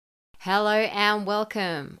Hello and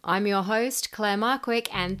welcome. I'm your host, Claire Markwick,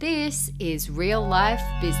 and this is Real Life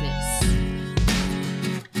Business.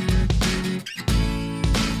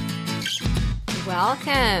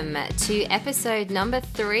 Welcome to episode number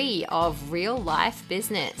 3 of Real Life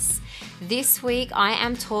Business. This week I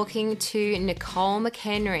am talking to Nicole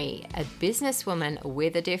McHenry, a businesswoman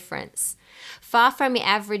with a difference. Far from your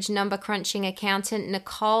average number crunching accountant,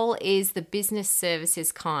 Nicole is the business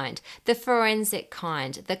services kind, the forensic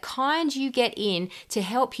kind, the kind you get in to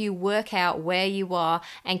help you work out where you are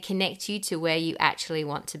and connect you to where you actually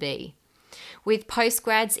want to be. With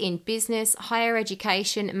postgrads in business, higher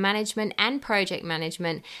education, management and project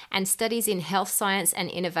management, and studies in health science and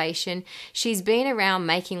innovation, she's been around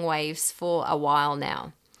making waves for a while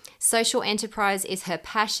now. Social enterprise is her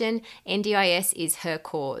passion, NDIS is her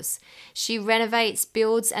cause. She renovates,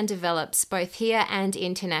 builds and develops both here and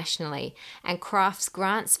internationally, and crafts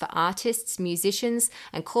grants for artists, musicians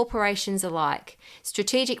and corporations alike.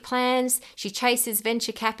 Strategic plans, she chases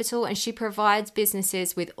venture capital, and she provides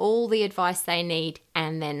businesses with all the advice they need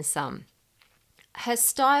and then some. Her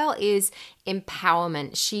style is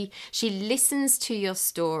empowerment. She listens to your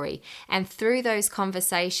story, and through those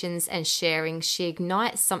conversations and sharing, she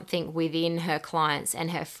ignites something within her clients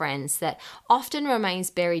and her friends that often remains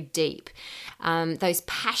buried deep. Those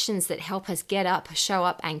passions that help us get up, show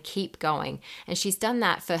up, and keep going. And she's done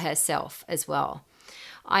that for herself as well.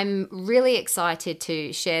 I'm really excited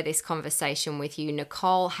to share this conversation with you.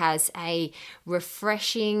 Nicole has a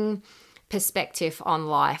refreshing perspective on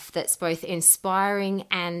life that's both inspiring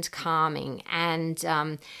and calming,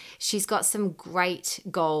 and she's got some great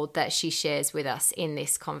gold that she shares with us in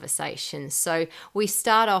this conversation. So we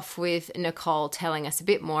start off with Nicole telling us a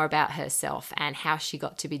bit more about herself and how she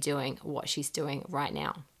got to be doing what she's doing right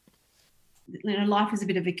now. Life is a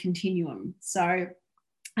bit of a continuum. So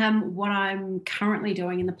what I'm currently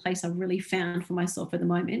doing, in the place I've really found for myself at the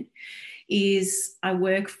moment, is I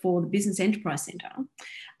work for the Business Enterprise Centre.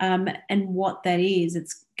 And what that is,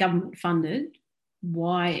 it's government funded.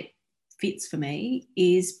 Why it fits for me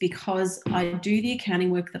is because I do the accounting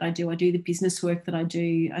work that I do the business work that I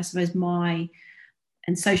do. I suppose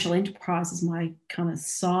and social enterprise is my kind of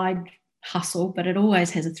side hustle, but it always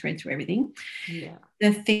has a thread through everything. Yeah.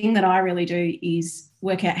 The thing that I really do is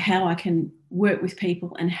work out how I can work with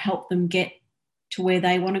people and help them get to where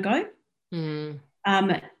they want to go.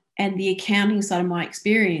 And the accounting side of my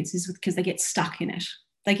experience is because they get stuck in it.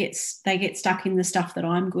 They get stuck in the stuff that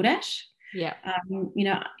I'm good at. Yeah.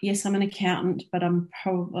 Yes, I'm an accountant, but I'm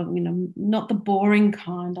probably, not the boring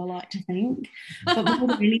kind, I like to think. But more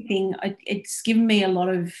than anything, it's given me a lot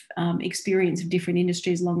of experience of different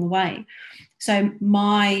industries along the way. So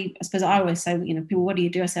I suppose I always say, people, what do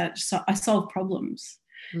you do? I say, I solve problems.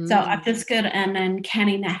 So I've just got an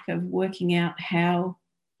uncanny knack of working out how,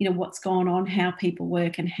 what's gone on, how people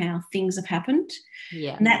work and how things have happened.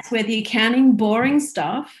 Yeah. And that's where the accounting boring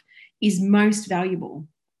stuff is most valuable.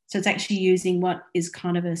 So it's actually using what is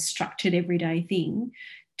kind of a structured everyday thing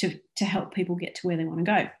to help people get to where they want to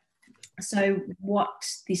go. So what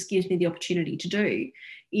this gives me the opportunity to do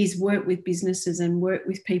is work with businesses and work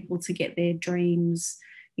with people to get their dreams,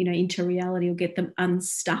 into reality, or get them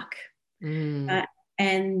unstuck.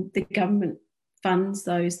 And the government funds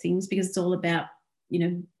those things because it's all about,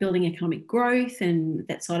 building economic growth and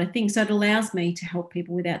that sort of thing. So it allows me to help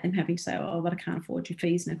people without them having to say, oh, but I can't afford your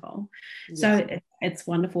fees, Nicole. Yes. So it's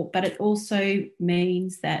wonderful. But it also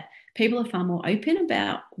means that people are far more open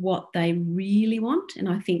about what they really want. And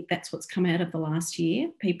I think that's what's come out of the last year.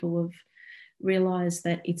 People have realised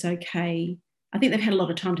that it's okay. I think they've had a lot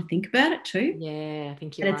of time to think about it too. Yeah, I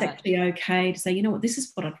think you're right. It's actually okay to say, you know what, this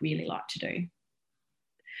is what I'd really like to do.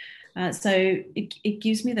 So it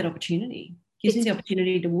gives me that opportunity. Gives me the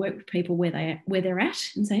opportunity to work with people where they're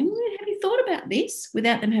at and say, have you thought about this?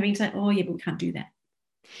 Without them having to say, oh, yeah, but we can't do that.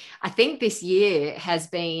 I think this year has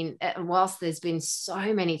been, whilst there's been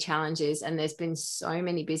so many challenges and there's been so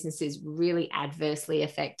many businesses really adversely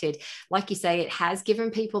affected, like you say, it has given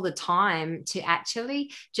people the time to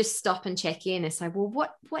actually just stop and check in and say, well,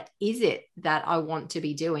 what is it that I want to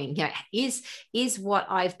be doing? Is what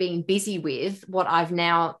I've been busy with, what I'm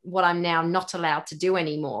now not allowed to do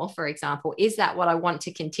anymore, for example, is that what I want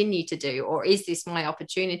to continue to do? Or is this my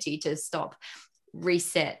opportunity to stop,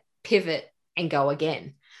 reset, pivot, and go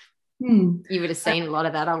again? You would have seen a lot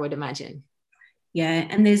of that, I would imagine. Yeah,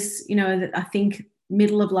 and there's, I think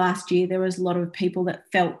middle of last year, there was a lot of people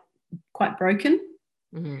that felt quite broken.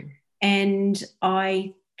 And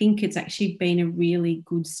I think it's actually been a really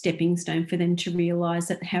good stepping stone for them to realise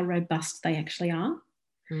that how robust they actually are.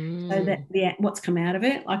 So that what's come out of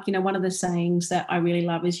it, like, one of the sayings that I really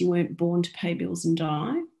love is you weren't born to pay bills and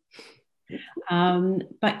die.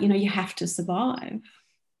 But, you have to survive.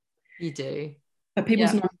 You do. But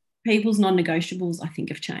people's non-negotiables, I think,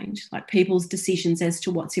 have changed. Like people's decisions as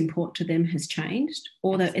to what's important to them has changed,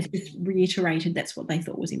 or that it's just reiterated that's what they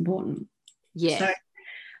thought was important. Yeah. So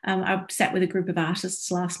I sat with a group of artists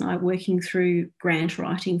last night working through grant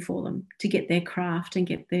writing for them to get their craft and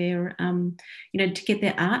get their, to get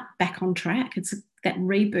their art back on track. It's that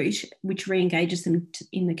reboot which re-engages them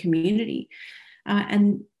in the community.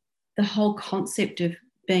 And the whole concept of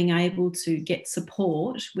being able to get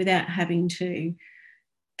support without having to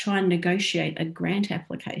try and negotiate a grant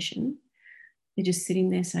application. They're just sitting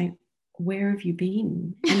there saying, where have you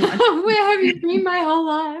been? Where have you been my whole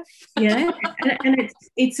life? Yeah. And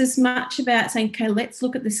it's as much about saying, okay, let's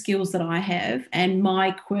look at the skills that I have and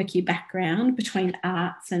my quirky background between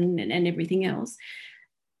arts and everything else.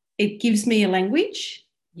 It gives me a language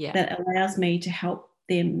that allows me to help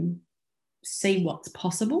them see what's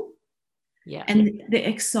possible. Yeah. And the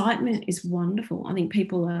excitement is wonderful. I think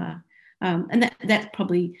people are, and that's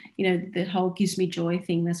probably, the whole gives me joy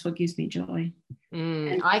thing. That's what gives me joy.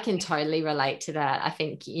 I can totally relate to that. I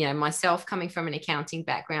think, myself coming from an accounting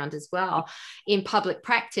background as well, in public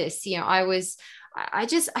practice,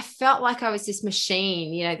 I felt like I was this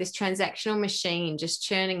machine, this transactional machine, just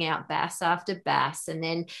churning out BAS after BAS, and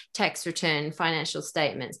then tax return, financial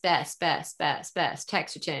statements, BAS,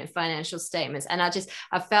 tax return, financial statements. And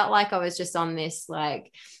I felt like I was just on this,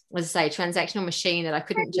 like, let's say, transactional machine that I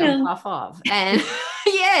couldn't jump off of. And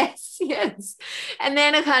yes. And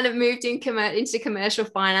then I kind of moved into commercial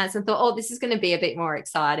finance and thought, oh, this is going to be a bit more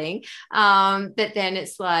exciting. But then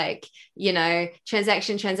it's like,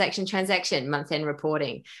 transaction, month-end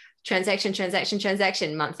reporting,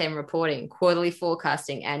 transaction, month-end reporting, quarterly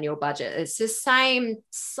forecasting, annual budget. It's the same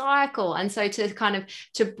cycle. And so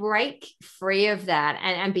to break free of that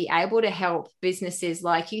and be able to help businesses,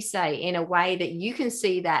 like you say, in a way that you can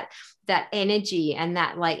see that energy and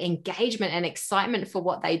that like engagement and excitement for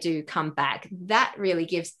what they do come back, that really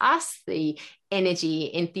gives us the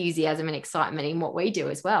energy, enthusiasm and excitement in what we do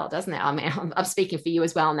as well, doesn't it? I mean, I'm speaking for you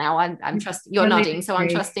as well now. I'm trusting, you're nodding, so I'm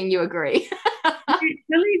trusting you agree. I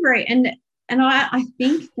totally agree. And I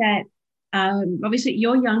think that obviously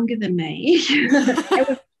you're younger than me.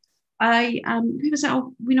 People say,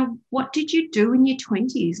 oh, what did you do in your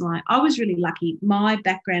 20s? Like, I was really lucky. My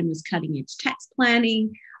background was cutting edge tax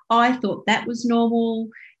planning. I thought that was normal,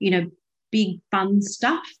 big fun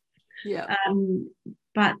stuff. Yeah.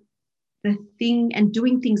 But the thing, and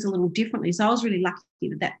doing things a little differently. So I was really lucky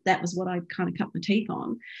that was what I kind of cut my teeth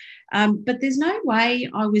on. But there's no way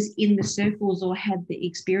I was in the circles or had the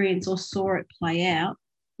experience or saw it play out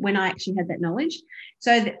when I actually had that knowledge.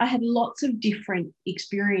 So I had lots of different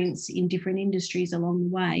experience in different industries along the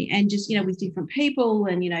way, and just, with different people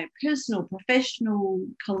and, personal, professional,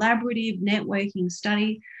 collaborative, networking,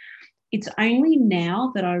 study. It's only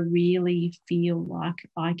now that I really feel like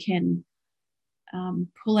I can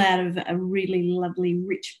pull out of a really lovely,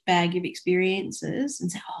 rich bag of experiences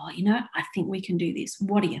and say, oh, I think we can do this.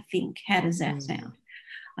 What do you think? How does that sound?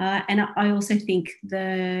 And I also think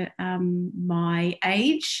my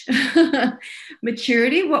age,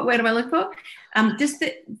 maturity, what word do I look for? Just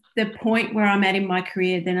the point where I'm at in my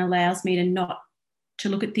career then allows me to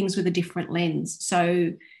look at things with a different lens.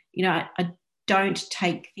 So, I don't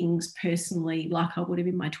take things personally like I would have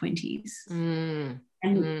in my 20s.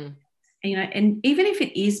 And even if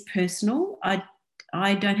it is personal,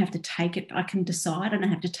 I don't have to take it. I can decide. I don't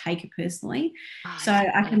have to take it personally. So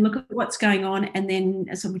I can look at what's going on, and then,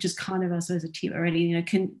 which is kind of, I suppose, a tip already, I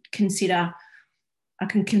can consider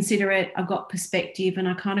it. I've got perspective, and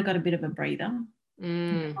I kind of got a bit of a breather.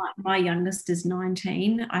 My youngest is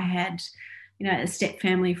 19. I had, a step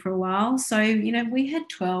family for a while. So, we had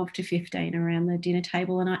 12 to 15 around the dinner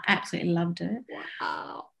table, and I absolutely loved it.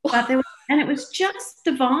 Wow. But it was just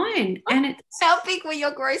divine. And how big were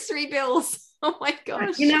your grocery bills? Oh my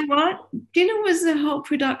gosh. You know what? Dinner was the whole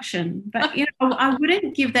production. But, I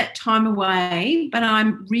wouldn't give that time away, but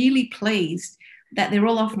I'm really pleased that they're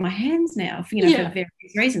all off my hands now, for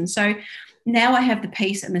various reasons. So now I have the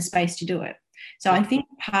peace and the space to do it. So I think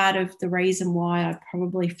part of the reason why I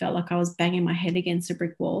probably felt like I was banging my head against a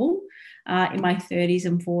brick wall in my 30s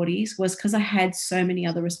and 40s was because I had so many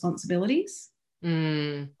other responsibilities.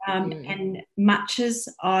 And much as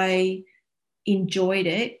I enjoyed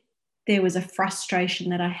it, there was a frustration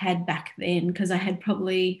that I had back then because I had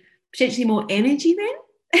probably potentially more energy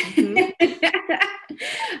then.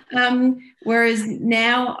 Whereas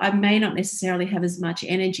now I may not necessarily have as much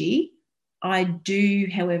energy. I do,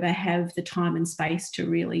 however, have the time and space to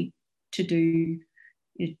really to do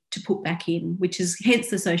to put back in, which is hence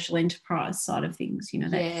the social enterprise side of things.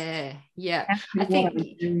 Yeah. I what think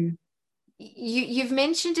I do. you've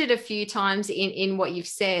mentioned it a few times in what you've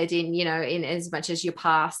said, in as much as your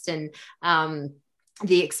past and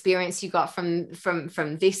the experience you got from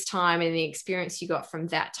this time and the experience you got from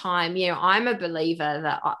that time. I'm a believer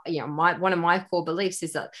that one of my core beliefs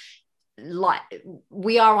is that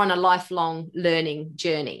we are on a lifelong learning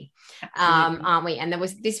journey, aren't we? And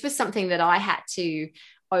this was something that I had to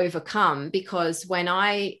overcome, because when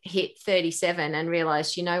I hit 37 and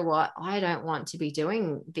realized, you know what, I don't want to be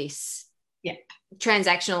doing this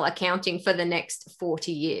transactional accounting for the next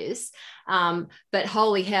 40 years. But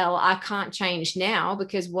holy hell, I can't change now,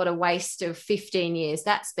 because what a waste of 15 years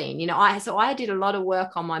that's been. So I did a lot of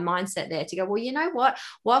work on my mindset there to go, well, you know what,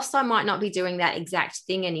 whilst I might not be doing that exact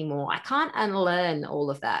thing anymore, I can't unlearn all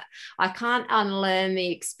of that. I can't unlearn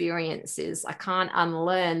the experiences. I can't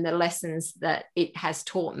unlearn the lessons that it has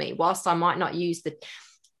taught me. Whilst I might not use the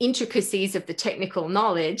intricacies of the technical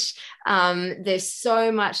knowledge, there's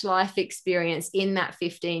so much life experience in that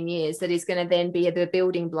 15 years that is going to then be the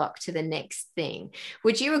building block to the next thing.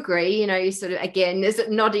 Would you agree? You sort of, again, there's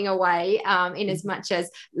nodding away, in as much as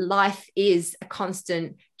life is a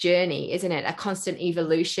constant journey, isn't it? A constant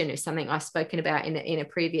evolution is something I've spoken about in a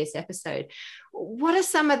previous episode. What are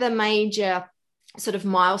some of the major sort of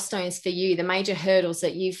milestones for you, the major hurdles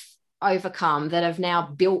that you've overcome that have now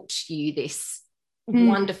built you this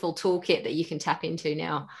wonderful toolkit that you can tap into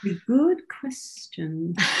now? Good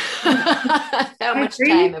question. How much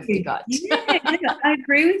time have we got? I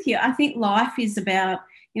agree with you. I think life is about,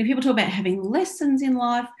 people talk about having lessons in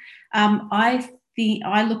life.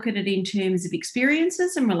 I look at it in terms of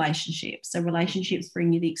experiences and relationships. So relationships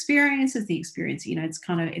bring you the experiences,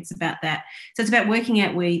 it's about that. So it's about working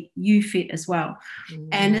out where you fit as well.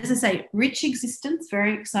 And as I say, rich existence,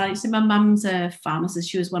 very exciting. So my mum's a pharmacist.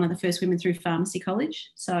 She was one of the first women through pharmacy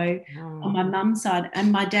college. So on my mum's side,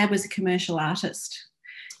 and my dad was a commercial artist.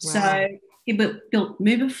 Wow. So he built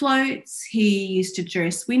mover floats. He used to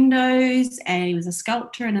dress windows, and he was a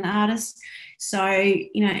sculptor and an artist. So,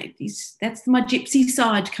 that's my gypsy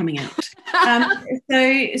side coming out.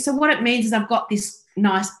 So what it means is I've got this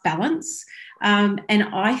nice balance. And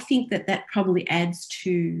I think that probably adds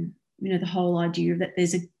to, the whole idea that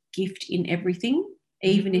there's a gift in everything,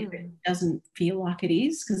 even if it doesn't feel like it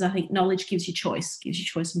is, because I think knowledge gives you choice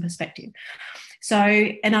and perspective. So,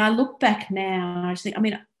 and I look back now, I just think,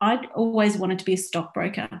 I'd always wanted to be a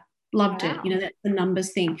stockbroker. Loved it. That's the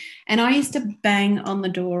numbers thing. And I used to bang on the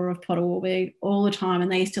door of Potter Warburg all the time, and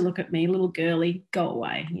they used to look at me, little girly, go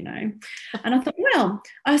away, And I thought, well,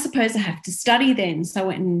 I suppose I have to study then. So I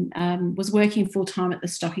went and was working full-time at the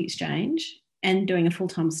stock exchange and doing a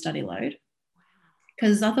full-time study load,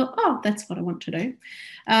 because I thought, that's what I want to do.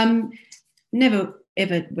 Never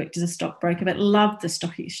ever worked as a stockbroker, but loved the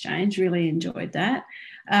stock exchange, really enjoyed that.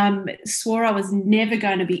 Swore I was never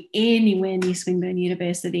going to be anywhere near Swinburne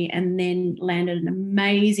University, and then landed an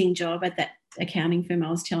amazing job at that accounting firm I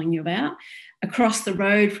was telling you about, across the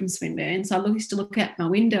road from Swinburne. So I used to look out my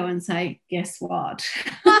window and say, guess what?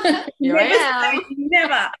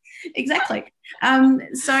 Never. Exactly. And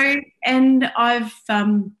I've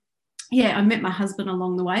I met my husband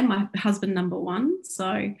along the way, my husband number one.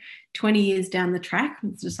 So 20 years down the track, I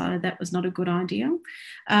decided that was not a good idea.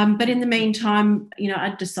 But in the meantime,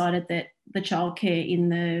 I decided that the childcare in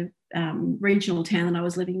the regional town that I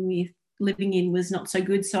was living in was not so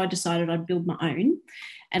good. So I decided I'd build my own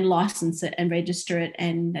and license it and register it,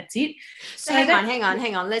 and that's it. So hang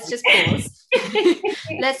on. Let's just pause.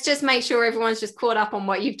 Let's just make sure everyone's just caught up on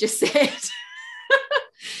what you've just said.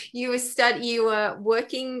 You were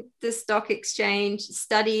working the stock exchange,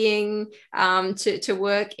 studying to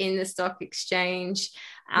work in the stock exchange.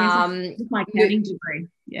 My accounting degree.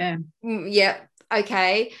 Yeah. Yeah.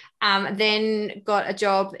 Okay. Then got a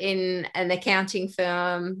job in an accounting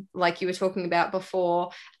firm, like you were talking about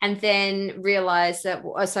before, and then realized that.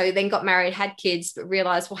 So then got married, had kids, but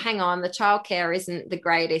realized, well, hang on, the childcare isn't the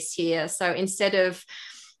greatest here. So instead of,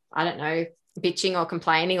 I don't know, bitching or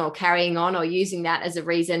complaining or carrying on or using that as a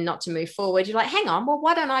reason not to move forward, you're like, hang on, well,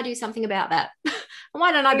 why don't I do something about that?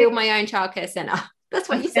 Why don't I build my own childcare centre? That's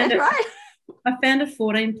what you said, right? I found a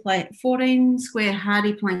 14 square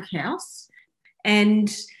hardy plank house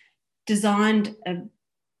and designed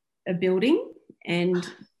a building and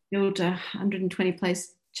built a 120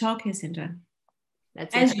 place childcare centre.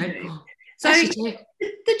 That's incredible. So the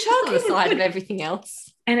childcare was side of everything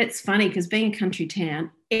else. And it's funny because being a country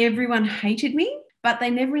town, everyone hated me, but they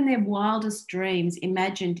never in their wildest dreams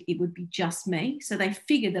imagined it would be just me. So they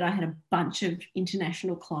figured that I had a bunch of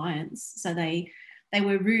international clients. So they they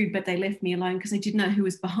were rude, but they left me alone because they didn't know who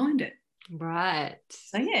was behind it. Right.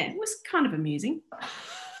 So yeah, it was kind of amusing.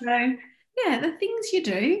 So yeah, the things you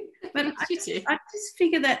do. But I just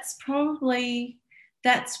figure that's probably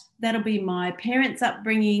that'll be my parents'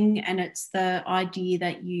 upbringing, and it's the idea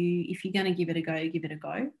that if you're going to give it a go, give it a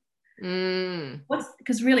go.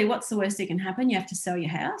 Because really, what's the worst that can happen? You have to sell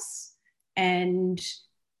your house, and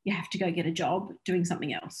you have to go get a job doing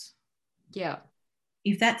something else. Yeah.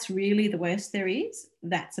 If that's really the worst there is,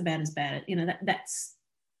 that's about as bad.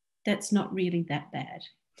 That's not really that bad.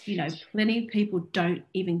 Plenty of people don't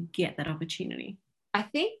even get that opportunity. I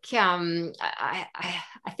think I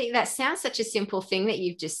think that sounds such a simple thing that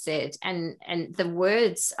you've just said, and the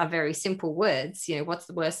words are very simple words. What's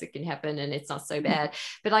the worst that can happen, and it's not so bad.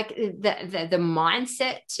 But like the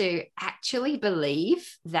mindset to actually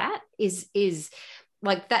believe that is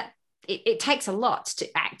like that. It takes a lot to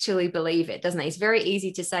actually believe it, doesn't it? It's very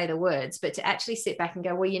easy to say the words, but to actually sit back and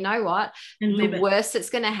go, well, you know what? The worst that's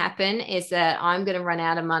going to happen is that I'm going to run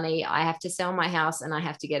out of money. I have to sell my house and I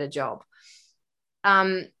have to get a job.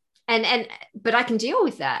 But I can deal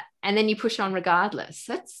with that. And then you push on regardless.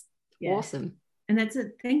 That's awesome. And that's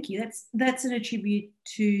it. Thank you. That's an attribute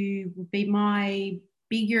to be my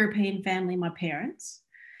big European family, my parents.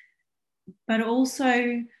 But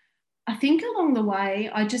also, I think along the way,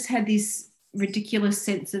 I just had this ridiculous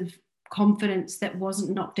sense of confidence that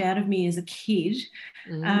wasn't knocked out of me as a kid.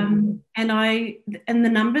 And the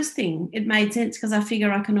numbers thing, it made sense because I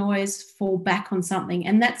figure I can always fall back on something.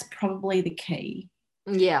 And that's probably the key.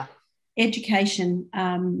 Yeah. Education,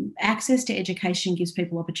 access to education gives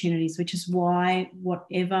people opportunities, which is why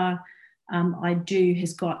whatever I do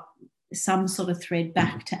has got some sort of thread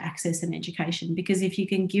back to access and education, because if you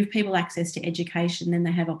can give people access to education, then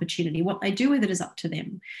they have opportunity. What they do with it is up to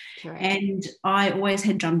them. Correct. And I always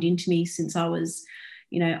had drummed into me since I was,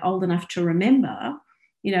 old enough to remember,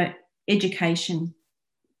 education,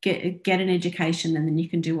 get an education, and then you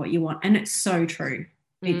can do what you want. And it's so true.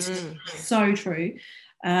 It's so true.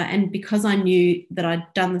 And because I knew that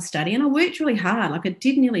I'd done the study and I worked really hard, like it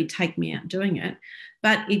did nearly take me out doing it,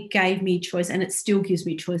 but it gave me choice, and it still gives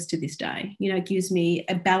me choice to this day. It gives me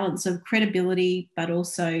a balance of credibility, but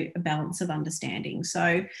also a balance of understanding.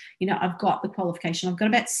 So, I've got the qualification. I've got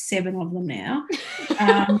about 7 of them now.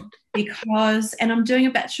 And I'm doing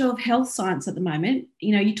a Bachelor of Health Science at the moment.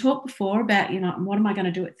 You talked before about, what am I going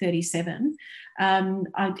to do at 37? Am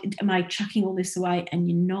I chucking all this away? And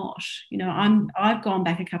you're not. I've gone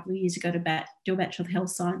back a couple of years ago to do a Bachelor of Health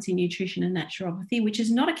Science in Nutrition and Naturopathy, which is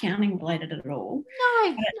not accounting related at all.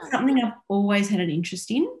 No, it's something I've always had an interest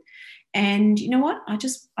in. And you know what?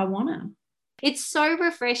 I want to. It's so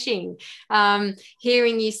refreshing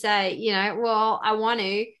hearing you say, well, I want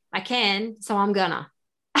to, I can, so I'm gonna.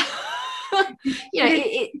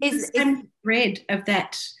 It's the same thread of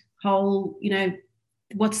that whole,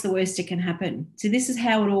 what's the worst that can happen? So this is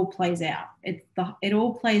how it all plays out. It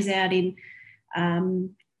all plays out in,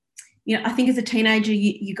 I think as a teenager,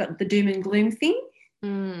 you got the doom and gloom thing.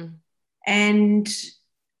 And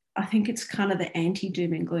I think it's kind of the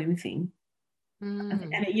anti-doom and gloom thing.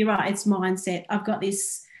 And you're right, it's mindset. I've got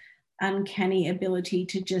this uncanny ability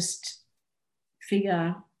to just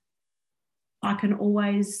figure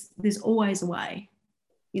there's always a way.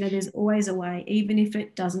 There's always a way. Even if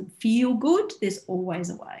it doesn't feel good, there's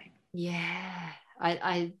always a way. Yeah,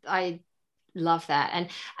 I love that.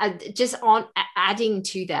 And just on adding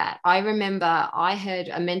to that, I remember I heard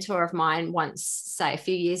a mentor of mine once say a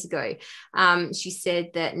few years ago, she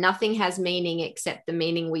said that nothing has meaning except the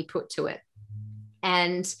meaning we put to it.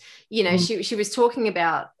 And she was talking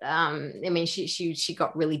about she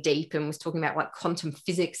got really deep and was talking about like quantum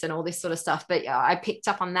physics and all this sort of stuff, but I picked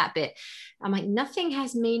up on that bit. I'm like, nothing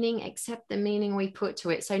has meaning except the meaning we put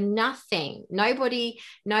to it. So nobody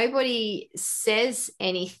says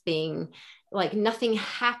anything, like nothing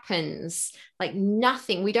happens, like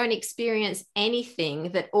nothing, we don't experience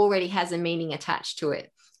anything that already has a meaning attached to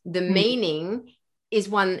it. The meaning is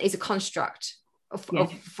a construct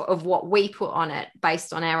of what we put on it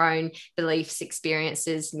based on our own beliefs,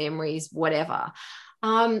 experiences, memories, whatever.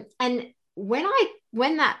 And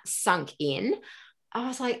when that sunk in, I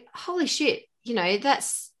was like, holy shit, that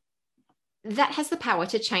has the power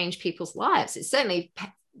to change people's lives. It certainly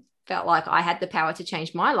felt like I had the power to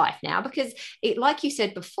change my life now, because it, like you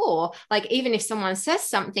said before, like even if someone says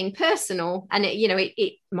something personal and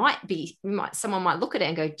it might be, someone might look at it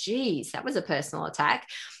and go, geez, that was a personal attack.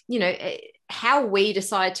 How we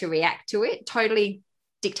decide to react to it totally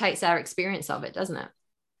dictates our experience of it, doesn't it?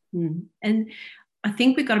 And I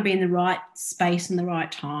think we've got to be in the right space and the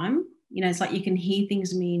right time. It's like you can hear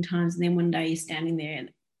things a million times and then one day you're standing there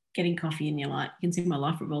getting coffee and you're like, you can see my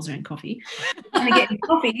life revolves around coffee. And I get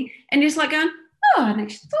coffee and you're just like going, oh, I hadn't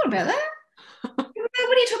actually thought about that. What are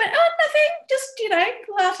you talking about? Oh, nothing. Just,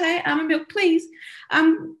 latte, almond milk, please.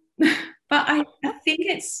 But I think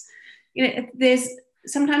it's,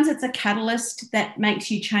 sometimes it's a catalyst that makes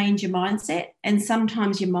you change your mindset, and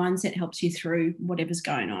sometimes your mindset helps you through whatever's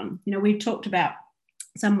going on. We've talked about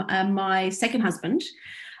my second husband,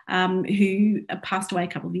 who passed away a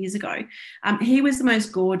couple of years ago. He was the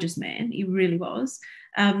most gorgeous man. He really was.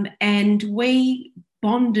 And we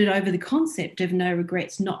bonded over the concept of no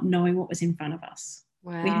regrets, not knowing what was in front of us.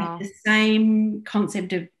 Wow. We had the same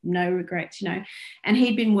concept of no regrets, and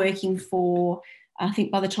he'd been working for, I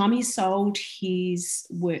think by the time he sold his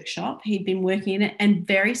workshop, he'd been working in it, and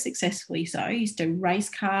very successfully so. He used to race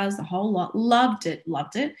cars, the whole lot, loved it,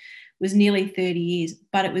 was nearly 30 years,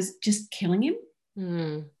 but it was just killing him.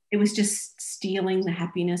 It was just stealing the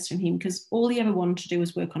happiness from him, because all he ever wanted to do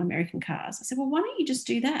was work on American cars. I said, well, why don't you just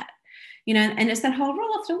do that? And it's that whole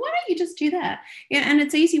roll off. So why don't you just do that? And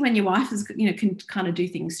it's easy when your wife is, can kind of do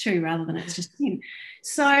things too, rather than it's just him.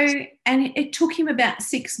 So, and it took him about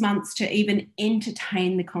 6 months to even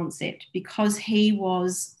entertain the concept, because he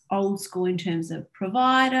was old school in terms of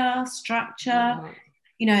provider, structure.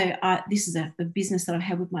 This is a business that I've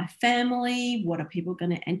had with my family. What are people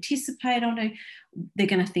going to anticipate on it? They're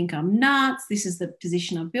going to think I'm nuts. This is the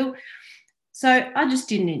position I've built. So I just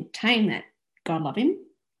didn't entertain that. God love him.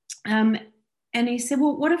 And he said,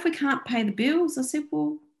 well, what if we can't pay the bills? I said,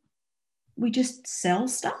 well, we just sell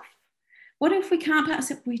stuff. What if we can't pay? I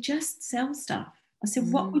said, we just sell stuff. I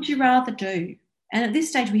said, what would you rather do? And at this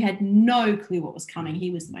stage, we had no clue what was coming.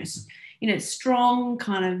 He was the most, strong,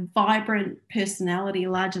 kind of vibrant personality,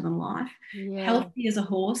 larger than life, healthy as a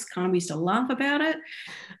horse. Kind of used to laugh about it.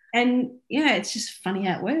 And, it's just funny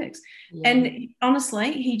how it works. Yeah. And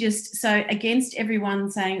honestly, so against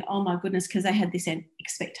everyone saying, oh, my goodness, because they had this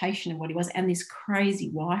expectation of what he was, and this crazy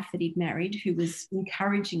wife that he'd married who was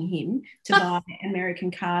encouraging him to buy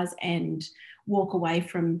American cars and walk away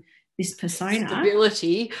from this persona.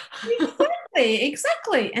 Stability.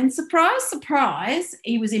 Exactly. And surprise, surprise,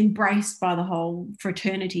 he was embraced by the whole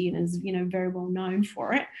fraternity and is, very well known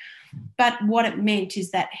for it. But what it meant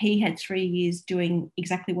is that he had 3 years doing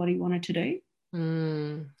exactly what he wanted to do.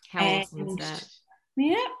 How awesome is that?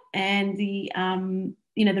 Yeah. And the,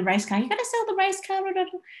 the race car, you got to sell the race car.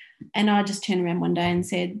 And I just turned around one day and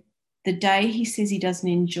said, the day he says he doesn't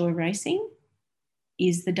enjoy racing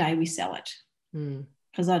is the day we sell it.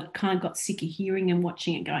 Because I kind of got sick of hearing and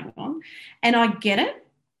watching it going on. And I get it,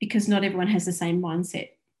 because not everyone has the same mindset.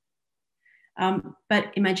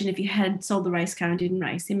 But imagine if you had sold the race car and didn't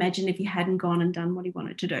race. Imagine if you hadn't gone and done what he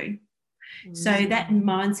wanted to do. So that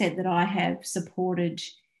mindset that I have supported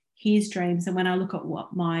his dreams. And when I look at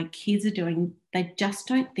what my kids are doing, they just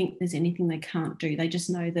don't think there's anything they can't do. They just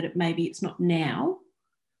know that maybe it's not now.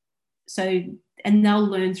 So, and they'll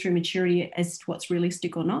learn through maturity as to what's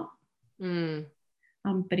realistic or not.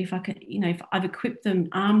 But if I could, if I've equipped them,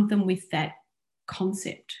 armed them with that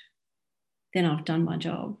concept, then I've done my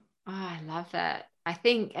job. Oh, I love that. I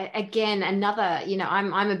think again, another,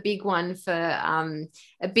 I'm a big one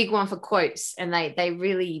for quotes, and they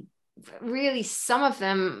really, really, some of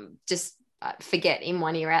them just forget in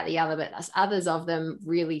one ear out the other, but others of them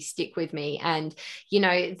really stick with me. And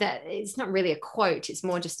that it's not really a quote, it's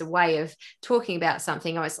more just a way of talking about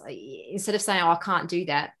something. I was instead of saying, oh, I can't do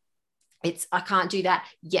that, it's I can't do that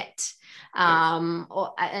yet.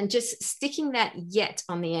 And just sticking that yet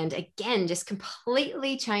on the end again just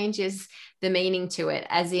completely changes the meaning to it,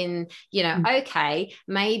 as in, okay,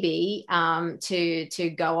 maybe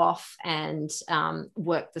to go off and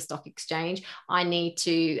work the stock exchange, I need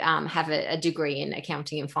to have a degree in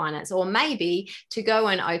accounting and finance, or maybe to go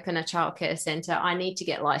and open a childcare centre, I need to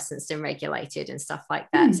get licensed and regulated and stuff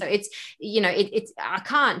like that. So it's, it's I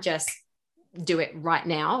can't just do it right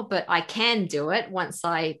now, but I can do it once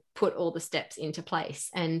I put all the steps into place.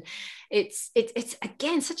 And it's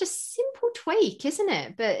again such a simple tweak, isn't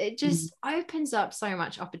it? But it just opens up so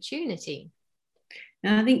much opportunity.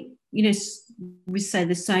 And I think, we say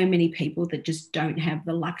there's so many people that just don't have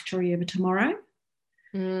the luxury of a tomorrow.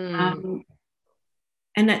 And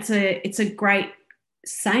it's a great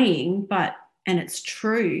saying, and it's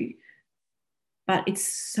true, but it's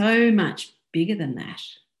so much bigger than that.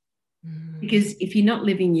 Because if you're not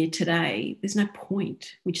living your today, there's no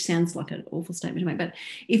point, which sounds like an awful statement to make, but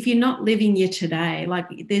if you're not living your today, like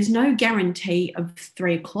there's no guarantee of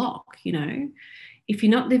 3 o'clock, if you're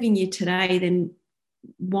not living your today, then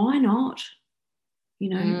why not?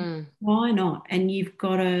 Why not? And you've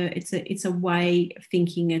got it's a way of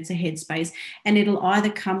thinking, it's a headspace, and it'll either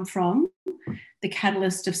come from the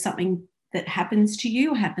catalyst of something that happens to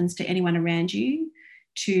you or happens to anyone around you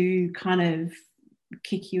to kind of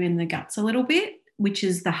kick you in the guts a little bit, which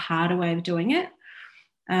is the harder way of doing it.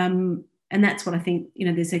 And that's what I think,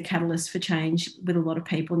 there's a catalyst for change with a lot of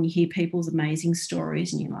people, and you hear people's amazing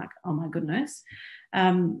stories and you're like, oh my goodness.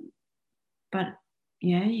 But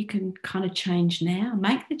yeah, you can kind of change now,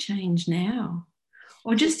 make the change now,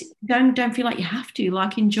 or just don't feel like you have to,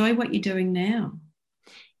 like enjoy what you're doing now.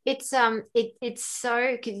 It's so,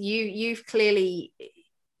 because you've clearly,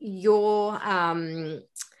 your how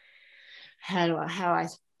I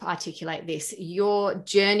articulate this, your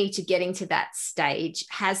journey to getting to that stage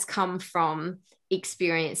has come from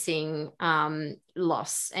experiencing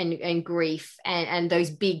loss and grief and those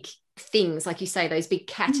big things, like you say, those big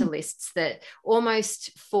catalysts that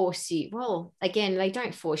almost force you. Well, again, they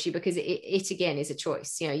don't force you, because it again is a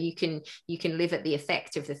choice. You can live at the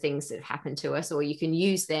effect of the things that have happened to us, or you can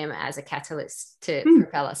use them as a catalyst to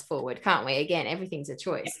propel us forward, can't we? Again, everything's a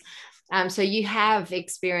choice. So you have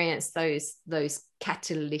experienced those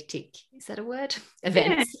catalytic, is that a word?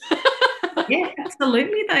 Events. Yeah,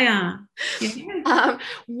 absolutely they are. Yeah.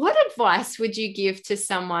 What advice would you give to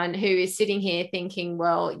someone who is sitting here thinking,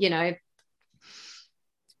 well,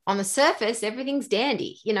 on the surface, everything's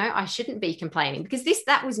dandy. I shouldn't be complaining, because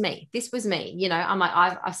that was me. This was me. I'm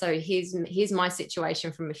like, so here's my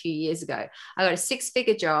situation from a few years ago. I got a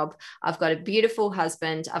 6-figure job. I've got a beautiful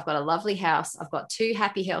husband. I've got a lovely house. I've got 2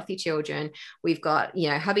 happy, healthy children. We've got,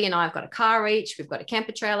 hubby and I have got a car each. We've got a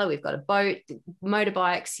camper trailer. We've got a boat,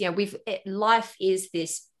 motorbikes. Life is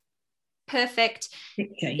this perfect,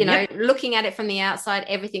 looking at it from the outside,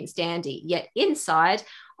 everything's dandy. Yet inside,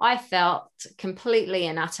 I felt completely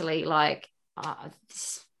and utterly like, I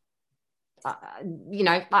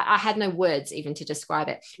had no words even to describe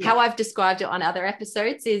it. Yeah. How I've described it on other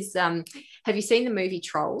episodes is, have you seen the movie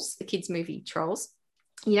Trolls, the kids' movie Trolls?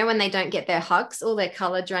 When they don't get their hugs, all their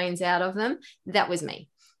color drains out of them. That was me.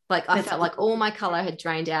 Like, I felt like all my color had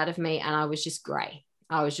drained out of me, and I was just gray.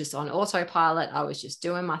 I was just on autopilot. I was just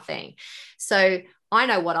doing my thing. So I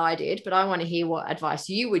know what I did, but I want to hear what advice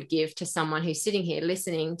you would give to someone who's sitting here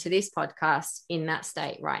listening to this podcast in that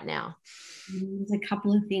state right now. There's a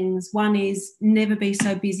couple of things. One is, never be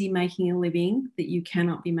so busy making a living that you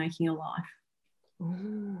cannot be making a life.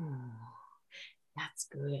 Ooh, that's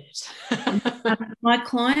good. My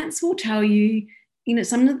clients will tell you,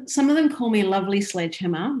 some of them call me a lovely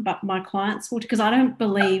sledgehammer, but my clients will, because I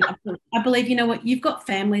believe, you've got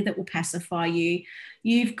family that will pacify you.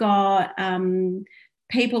 You've got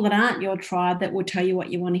people that aren't your tribe that will tell you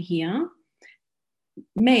what you want to hear.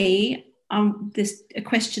 Me, there's a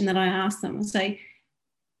question that I ask them. I say,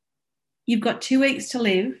 you've got 2 weeks to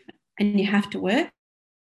live and you have to work.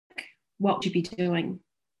 What would you be doing?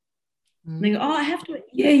 And they go, oh, I have to work.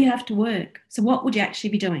 Yeah, you have to work. So what would you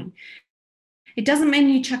actually be doing? It doesn't mean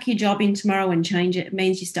you chuck your job in tomorrow and change it. It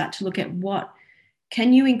means you start to look at what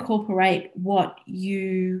can you incorporate what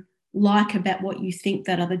you like about what you think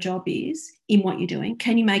that other job is in what you're doing.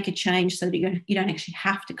 Can you make a change so that you don't actually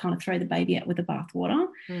have to kind of throw the baby out with the bathwater?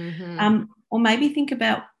 Mm-hmm. Or maybe think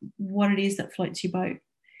about what it is that floats your boat.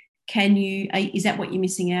 Is that what you're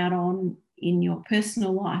missing out on in your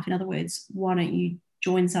personal life? In other words, why don't you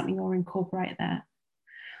join something or incorporate that?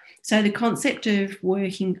 So the concept of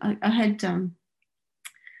working, I had,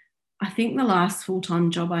 I think the last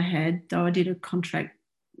full-time job I had, though I did a contract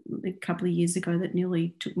a couple of years ago that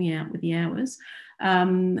nearly took me out with the hours,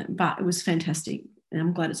 but it was fantastic, and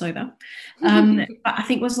I'm glad it's over. But I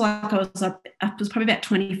think it was like I was probably about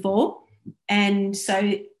 24, and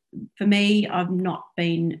so for me, I've not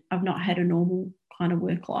had a normal kind of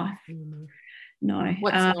work life. No,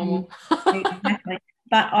 what's normal? Exactly.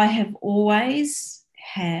 But I have always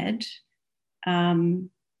had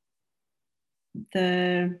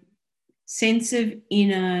the sense of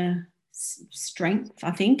inner strength,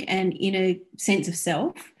 I think, and inner sense of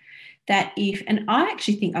self that and I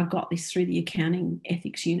actually think I got this through the accounting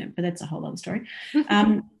ethics unit, but that's a whole other story,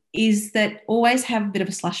 is that always have a bit of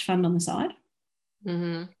a slush fund on the side,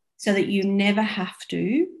 so that you never have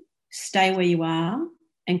to stay where you are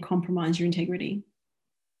and compromise your integrity.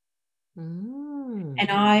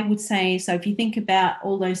 And I would say, so if you think about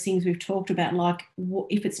all those things we've talked about, like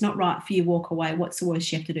if it's not right for you, walk away. What's the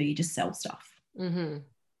worst you have to do? You just sell stuff.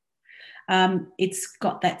 It's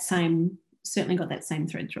got certainly got that same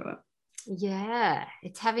thread through it. Yeah,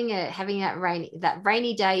 it's having that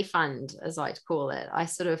rainy day fund, as I like to call it. I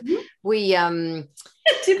sort of we a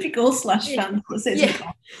typical slush fund.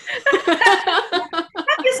 Yeah.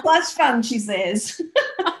 Have your slush fund, she says.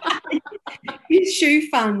 His shoe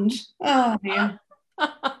fund. Oh dear.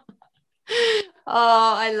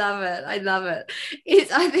 Oh, I love it. I love it.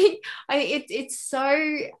 It's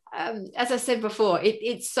so as I said before,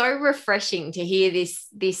 it's so refreshing to hear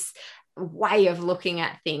this way of looking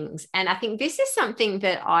at things. And I think this is something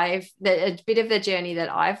that a bit of the journey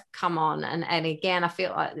that I've come on. And again, I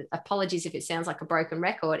feel apologies if it sounds like a broken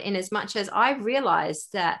record, in as much as I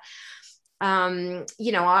realized that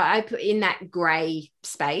I put in that gray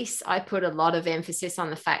space, I put a lot of emphasis on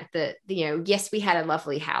the fact that, yes, we had a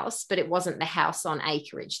lovely house, but it wasn't the house on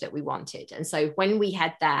acreage that we wanted. And so when we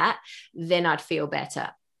had that, then I'd feel better.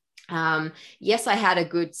 Yes, I had a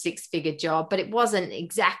good 6-figure job, but it wasn't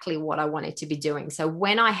exactly what I wanted to be doing. So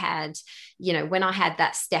when I had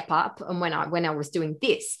that step up, and when I was doing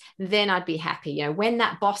this, then I'd be happy. When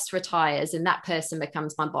that boss retires and that person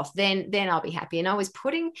becomes my boss, then I'll be happy. And I was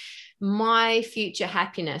putting my future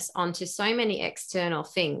happiness onto so many external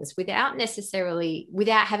things without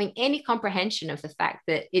having any comprehension of the fact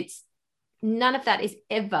that none of that was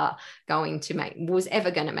ever going to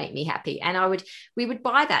make me happy. And we would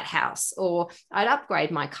buy that house, or I'd upgrade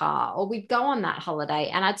my car, or we'd go on that holiday,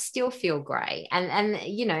 and I'd still feel grey. And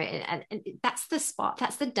that's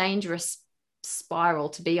the dangerous spiral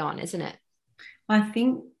to be on, isn't it? I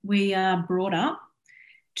think we are brought up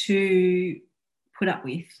to put up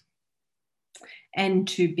with and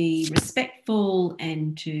to be respectful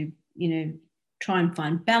and to, try and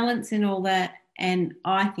find balance in all that. And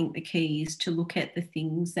I think the key is to look at the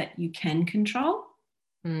things that you can control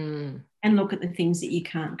and look at the things that you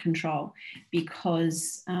can't control.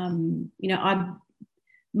 Because,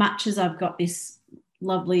 much as I've got this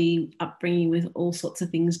lovely upbringing with all sorts of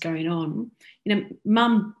things going on,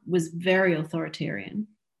 Mum was very authoritarian.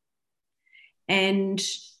 And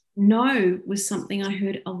no was something I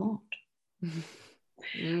heard a lot.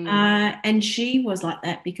 And she was like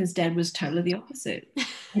that because Dad was totally the opposite.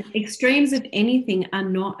 Extremes of anything are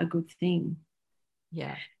not a good thing.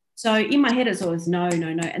 Yeah. So in my head, it's always no.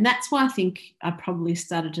 And that's why I think I probably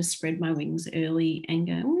started to spread my wings early and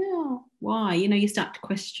go, well, why? You start to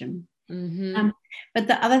question. Mm-hmm. But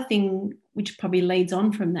the other thing, which probably leads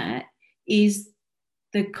on from that, is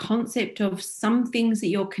the concept of some things that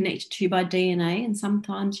you're connected to by DNA and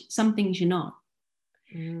sometimes some things you're not.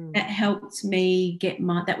 That helped me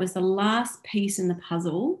that was the last piece in the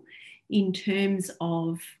puzzle in terms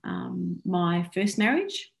of my first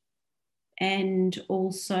marriage, and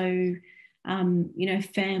also,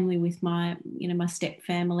 family with my step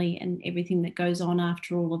family and everything that goes on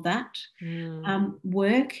after all of that.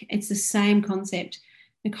 Work, it's the same concept.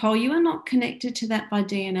 Nicole, you are not connected to that by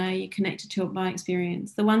DNA, you're connected to it by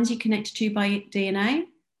experience. The ones you connect to by DNA,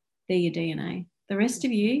 they're your DNA. The rest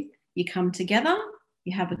of you come together,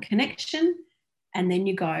 you have a connection, and then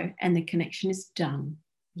you go, and the connection is done.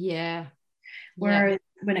 Yeah. Whereas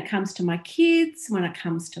when it comes to my kids, when it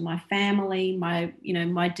comes to my family, my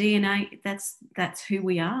DNA, that's who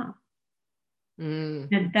we are.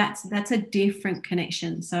 And that's a different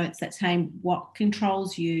connection. So it's that saying, what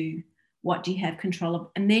controls you? What do you have control of?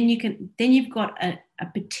 And then you've got a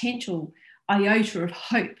potential iota of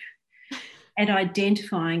hope at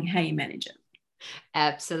identifying how you manage it.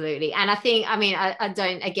 Absolutely. And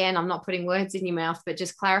I'm not putting words in your mouth, but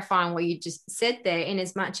just clarifying what you just said there, in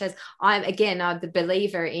as much as I'm the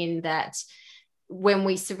believer in that when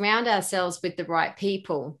we surround ourselves with the right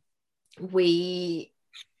people, we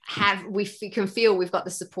can feel we've got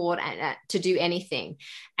the support to do anything.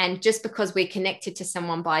 And just because we're connected to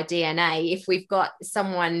someone by DNA, if we've got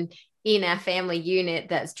someone in our family unit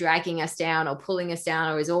that's dragging us down or pulling us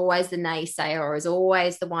down, or is always the naysayer, or is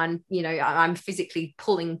always the one, I'm physically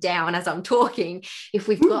pulling down as I'm talking. If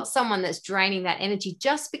we've got someone that's draining that energy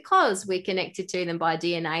just because we're connected to them by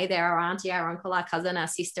DNA, they're our auntie, our uncle, our cousin, our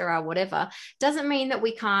sister, our whatever, doesn't mean that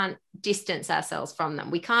we can't distance ourselves from them.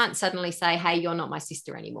 We can't suddenly say, hey, you're not my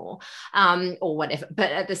sister anymore, or whatever.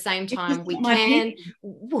 But at the same time,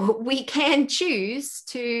 we can choose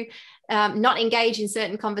to not engage in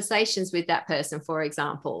certain conversations with that person, for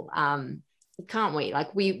example. Can't we?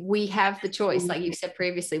 Like we have the choice, like you said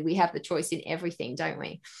previously, we have the choice in everything, don't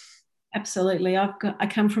we? Absolutely. I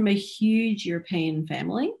come from a huge European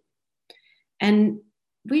family, and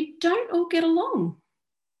we don't all get along.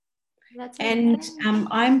 That's okay. And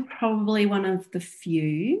I'm probably one of the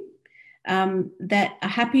few that are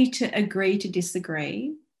happy to agree to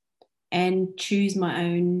disagree and choose my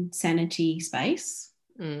own sanity space.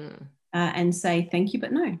 And say thank you,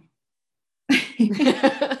 but no.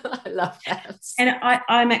 I love that. And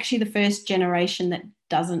I'm actually the first generation that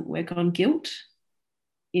doesn't work on guilt.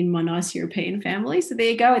 in my nice European family. So there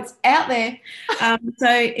you go, it's out there.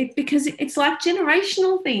 Because it's like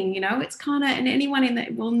generational thing, it's kind of, and anyone in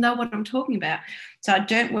that will know what I'm talking about. So I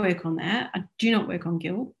don't work on that. I do not work on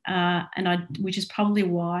guilt, which is probably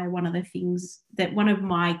why one of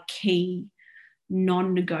my key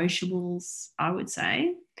non-negotiables, I would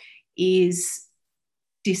say, is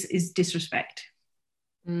disrespect.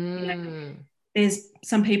 There's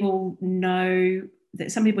some people know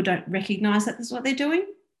that some people don't recognize that that's what they're doing,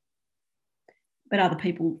 but other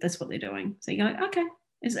people, that's what they're doing. So you go, okay.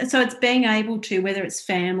 So it's being able to, whether it's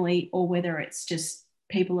family or whether it's just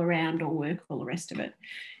people around or work, all the rest of it,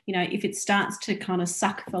 if it starts to kind of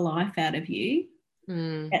suck the life out of you,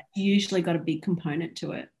 that's usually got a big component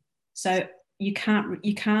to it. So you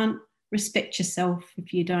can't respect yourself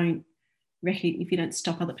if you don't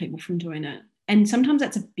stop other people from doing it. And sometimes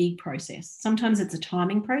that's a big process. Sometimes it's a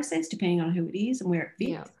timing process, depending on who it is and where it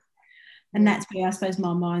fits. Yeah. And that's where I suppose my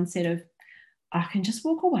mindset of, I can just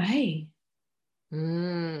walk away.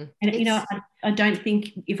 And, I don't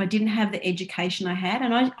think, if I didn't have the education I had,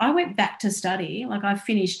 and I went back to study, like I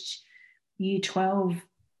finished year 12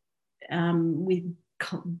 with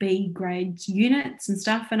B grades units and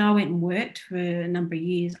stuff, and I went and worked for a number of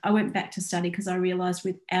years. I went back to study because I realised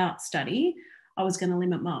without study, I was going to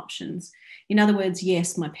limit my options. In other words,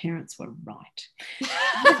 yes, my parents were right.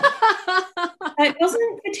 It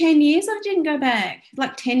wasn't for 10 years. I didn't go back.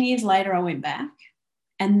 Like 10 years later, I went back,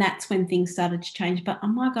 and that's when things started to change. But, oh,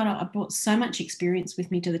 my God, I brought so much experience with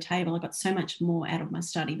me to the table. I got so much more out of my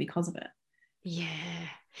study because of it. Yeah.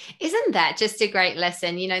 Isn't that just a great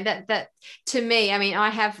lesson? That to me, I mean, I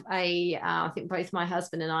have I think both my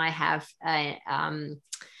husband and I have a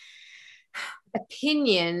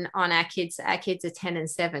opinion on our kids. Our kids are 10 and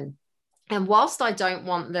 7. And whilst I don't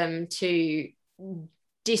want them to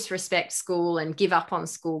disrespect school and give up on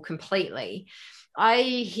school completely, I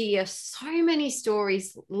hear so many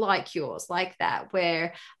stories like yours, like that,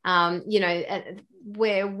 where,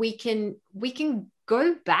 where we can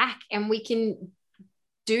go back and we can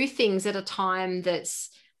do things at a time that's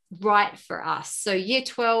right for us. So year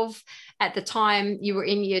 12, at the time you were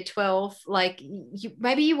in year 12, like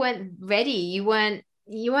maybe you weren't ready. You weren't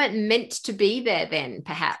meant to be there then,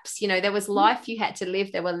 perhaps. There was life you had to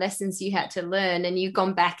live. There were lessons you had to learn, and you've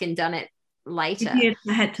gone back and done it later. Yeah,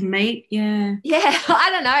 I had to meet. Yeah. I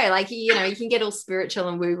don't know, like, you can get all spiritual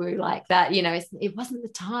and woo-woo like that, it wasn't the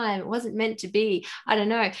time, it wasn't meant to be. I don't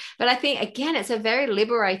know, but I think, again, it's a very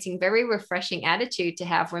liberating, very refreshing attitude to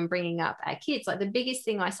have when bringing up our kids. Like, the biggest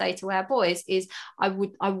thing I say to our boys is I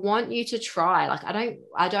want you to try. Like, I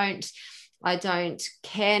don't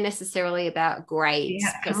care necessarily about grades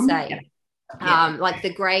per se. Yeah. Like,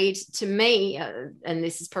 the grade to me, and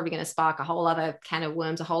this is probably going to spark a whole other can of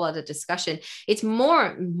worms, a whole other discussion. It's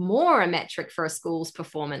more a metric for a school's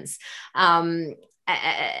performance than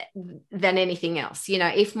anything else.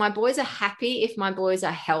 If my boys are happy, if my boys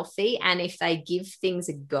are healthy, and if they give things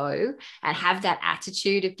a go and have that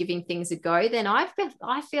attitude of giving things a go, then I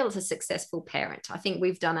feel it's a successful parent. I think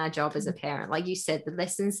we've done our job as a parent. Like you said, the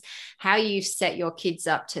lessons, how you set your kids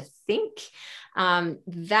up to think,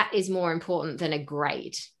 that is more important than a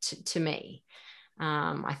grade to me.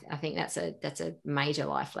 I think that's a major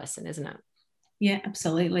life lesson, isn't it? Yeah,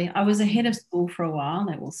 absolutely. I was a head of school for a while.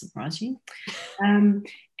 That will surprise you.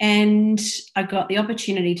 And I got the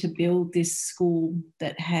opportunity to build this school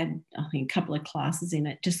that had, I think, a couple of classes in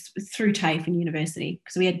it, just through TAFE and university,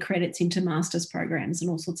 because we had credits into master's programs and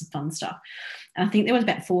all sorts of fun stuff. And I think there was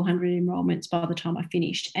about 400 enrollments by the time I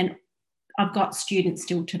finished. And I've got students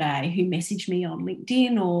still today who message me on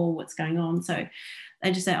LinkedIn or what's going on. So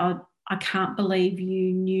they just say, oh, I can't believe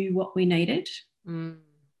you knew what we needed.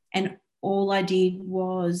 And all I did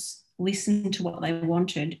was listen to what they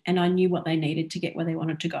wanted, and I knew what they needed to get where they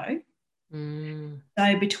wanted to go.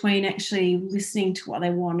 So between actually listening to what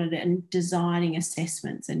they wanted and designing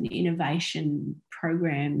assessments and innovation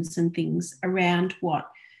programs and things around what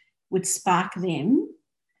would spark them,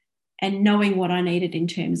 and knowing what I needed in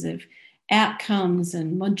terms of outcomes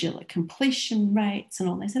and modular completion rates and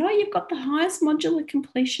all, they said, oh, you've got the highest modular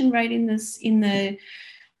completion rate in the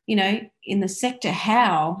sector.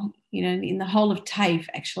 How? In the whole of TAFE,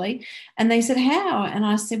 actually. And they said, how? And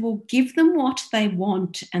I said, well, give them what they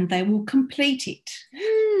want and they will complete it.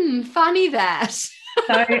 Funny that.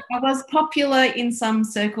 So I was popular in some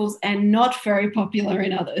circles and not very popular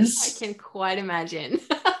in others. I can quite imagine.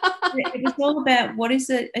 It was all about what is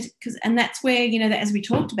it, and that's where, as we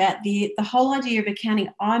talked about, the whole idea of accounting.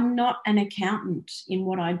 I'm not an accountant in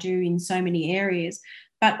what I do in so many areas,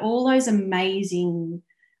 but all that amazing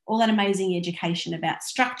education about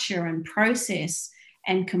structure and process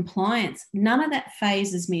and compliance, none of that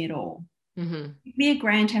phases me at all. Mm-hmm. Give me a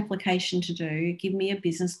grant application to do, give me a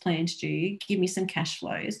business plan to do, give me some cash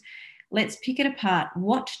flows. Let's pick it apart.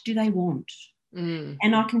 What do they want? Mm.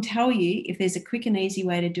 And I can tell you, if there's a quick and easy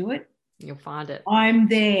way to do it, You'll find it. I'm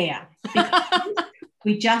there.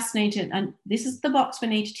 We just need to, and this is the box we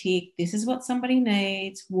need to tick. This is what somebody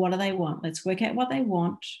needs. What do they want? Let's work out what they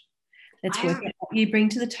want. Let's work out what you bring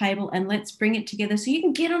to the table, and let's bring it together so you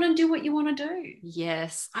can get on and do what you want to do.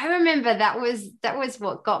 Yes, I remember that was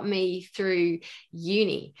what got me through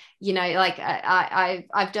uni. You know, like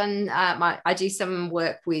I've done I do some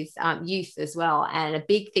work with youth as well, and a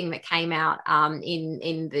big thing that came out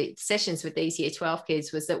in the sessions with these Year 12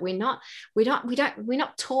 kids was that we're not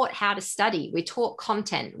taught how to study. We're taught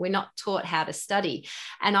content. We're not taught how to study.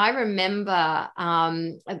 And I remember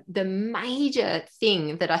the major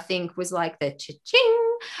thing that I think was like the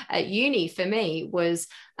cha-ching at uni for me was,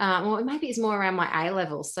 well, maybe it's more around my A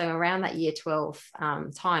level, so around that Year 12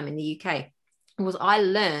 time in the UK, was I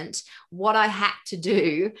learnt what I had to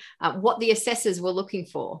do, what the assessors were looking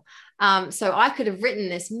for. So I could have written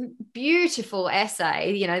this beautiful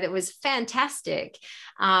essay, you know, that was fantastic,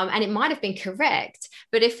 and it might have been correct,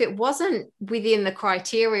 but if it wasn't within the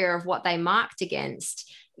criteria of what they marked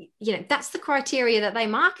against, you know, that's the criteria that they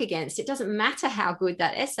mark against. It doesn't matter how good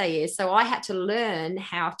that essay is. So I had to learn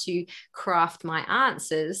how to craft my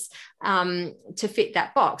answers to fit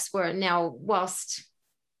that box. Where now, whilst,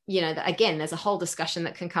 you know, again, there's a whole discussion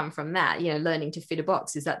that can come from that, you know, learning to fit a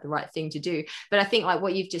box, is that the right thing to do? But I think like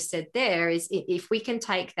what you've just said there is, if we can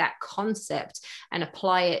take that concept and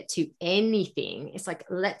apply it to anything, it's like,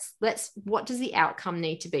 let's what does the outcome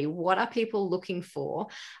need to be? What are people looking for?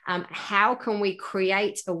 How can we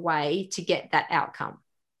create a way to get that outcome?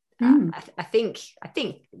 I think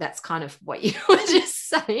that's kind of what you were just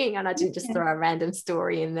saying, and I didn't just throw a random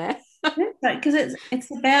story in there. Because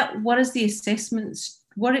it's about, what is the assessments,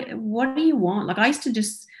 what do you want? Like I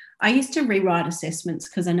used to rewrite assessments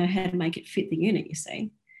because I know how to make it fit the unit, you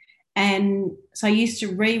see. And so I used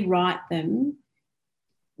to rewrite them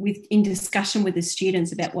in discussion with the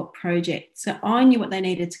students about what project. So I knew what they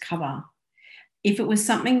needed to cover. If it was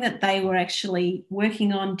something that they were actually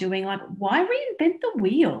working on doing, like, why reinvent the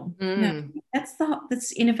wheel? You know,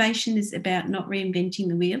 that's innovation is about not reinventing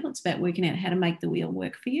the wheel. It's about working out how to make the wheel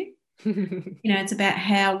work for you. You know, it's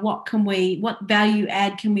about what value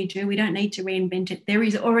add can we do? We don't need to reinvent it. There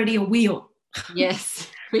is already a wheel. Yes,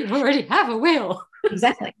 we already have a wheel.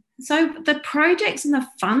 Exactly. So the projects and the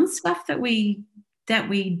fun stuff that we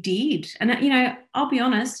did, and, you know, I'll be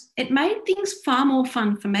honest, it made things far more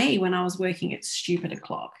fun for me when I was working at stupid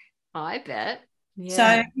o'clock. I bet. Yeah.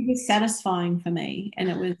 So it was satisfying for me, and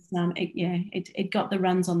it was it got the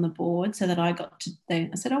runs on the board, so that I got to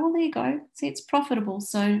I said, oh, well, there you go, see, it's profitable,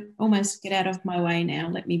 so almost get out of my way now,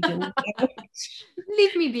 let me build.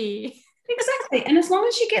 Leave me be. Exactly. And as long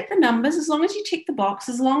as you get the numbers, as long as you tick the box,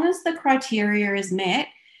 as long as the criteria is met,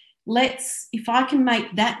 if I can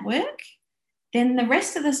make that work, then the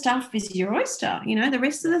rest of the stuff is your oyster. You know, the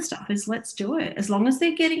rest of the stuff is, let's do it. As long as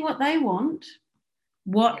they're getting what they want,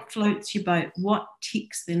 what floats your boat, what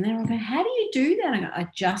ticks them. They're all going, how do you do that? I go, I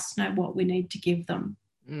just know what we need to give them.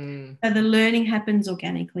 So the learning happens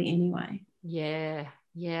organically anyway. Yeah,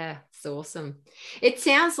 it's awesome. It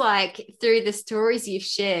sounds like through the stories you've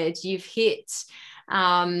shared, you've hit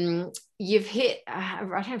I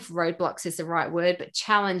don't know if roadblocks is the right word, but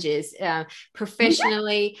challenges,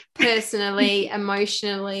 professionally, personally,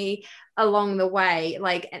 emotionally, along the way.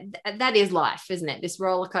 Like, that is life, isn't it? This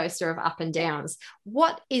roller coaster of up and downs.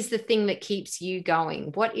 What is the thing that keeps you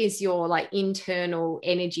going? What is your like internal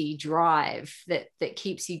energy drive that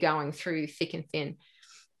keeps you going through thick and thin?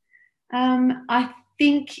 I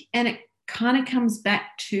think, and it kind of comes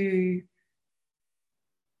back to,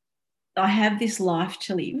 I have this life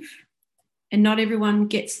to live, and not everyone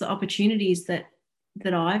gets the opportunities that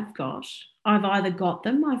I've got. I've either got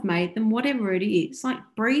them, I've made them, whatever it is. Like,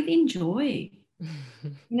 breathe, enjoy. You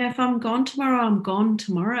know, if I'm gone tomorrow, I'm gone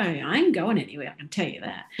tomorrow. I ain't going anywhere, I can tell you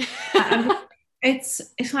that.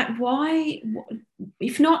 It's like, why?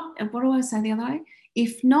 If not, what do I say the other way?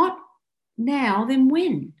 If not now, then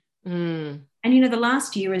when? And, you know, the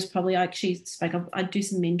last year is probably, I do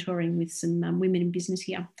some mentoring with some women in business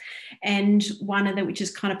here. And one of them, which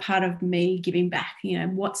is kind of part of me giving back, you know,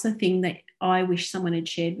 what's the thing that I wish someone had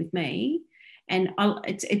shared with me? And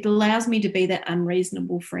it allows me to be that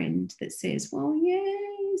unreasonable friend that says, well, yeah,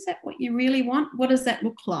 is that what you really want? What does that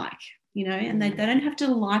look like? You know, and they don't have to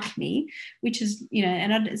like me, which is, you know,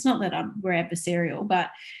 and it's not that we're adversarial,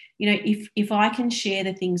 but, if I can share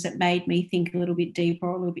the things that made me think a little bit deeper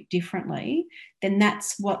or a little bit differently, then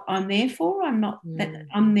that's what I'm there for. I'm not that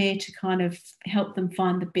I'm there to kind of help them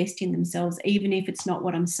find the best in themselves, even if it's not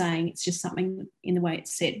what I'm saying. It's just something in the way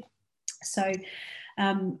it's said. So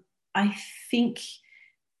I think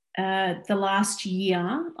the last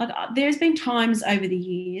year, like there's been times over the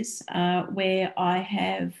years where I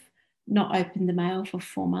have not opened the mail for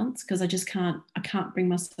 4 months because I can't bring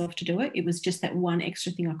myself to do it. It was just that one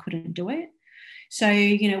extra thing I couldn't do it. So,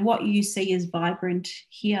 what you see as vibrant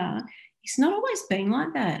here, it's not always been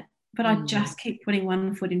like that, but I just keep putting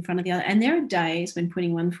one foot in front of the other. And there are days when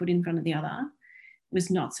putting one foot in front of the other was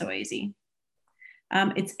not so easy.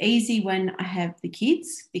 It's easy when I have the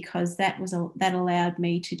kids because that allowed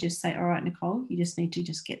me to just say, all right, Nicole, you just need to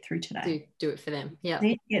just get through today. Do it for them. Yeah.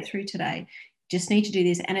 Need to get through today. Just need to do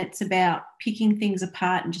this. And it's about picking things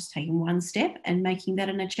apart and just taking one step and making that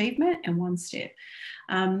an achievement and one step.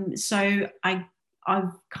 So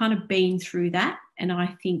I've kind of been through that. And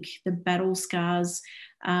I think the battle scars,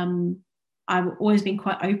 I've always been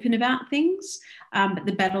quite open about things, but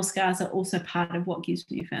the battle scars are also part of what gives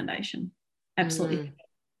me a foundation. Absolutely.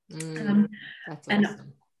 That's and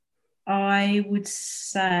awesome. I would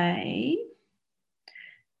say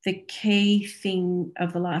the key thing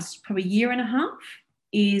of the last probably year and a half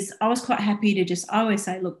is I was quite happy to I always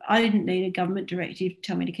say, look, I didn't need a government directive to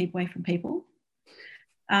tell me to keep away from people.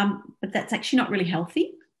 But that's actually not really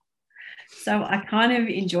healthy. So I kind of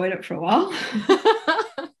enjoyed it for a while.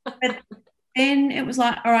 But then it was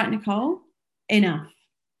like, all right, Nicole, enough.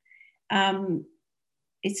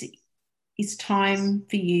 It's time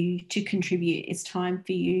for you to contribute. It's time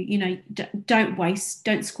for you,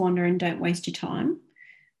 don't squander and don't waste your time.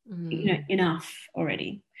 Enough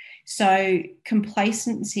already. So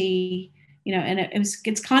complacency, and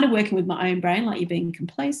it's kind of working with my own brain, like you're being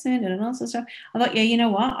complacent and all sorts of stuff. I thought, yeah, you know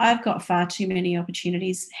what? I've got far too many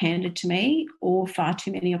opportunities handed to me or far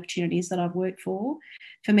too many opportunities that I've worked for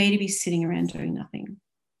me to be sitting around doing nothing.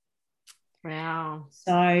 Wow.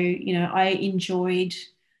 So, I enjoyed,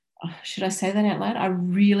 should I say that out loud? I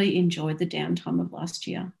really enjoyed the downtime of last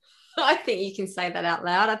year. I think you can say that out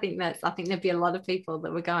loud. I think there'd be a lot of people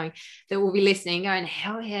that will be listening going,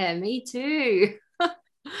 hell yeah, me too.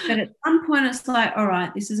 But at some point it's like, all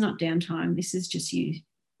right, this is not downtime. This is just you.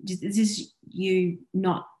 This is you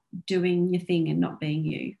not doing your thing and not being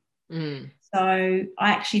you. So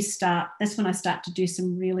that's when I start to do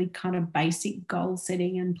some really kind of basic goal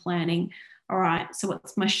setting and planning. All right, so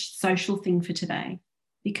what's my social thing for today?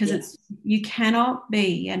 Because you cannot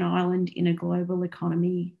be an island in a global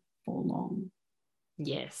economy for long.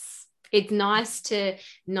 Yes. It's nice to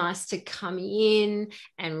come in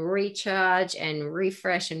and recharge and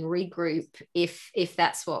refresh and regroup if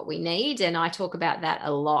that's what we need. And I talk about that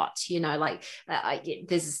a lot,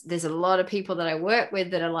 there's a lot of people that I work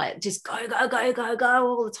with that are like, just go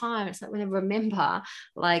all the time. It's like when I remember,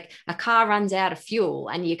 like a car runs out of fuel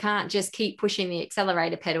and you can't just keep pushing the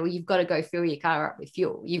accelerator pedal. You've got to go fill your car up with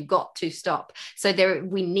fuel. You've got to stop. So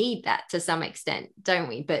we need that to some extent, don't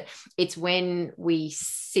we? But it's when we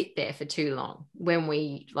sit there for too long, when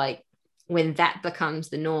that becomes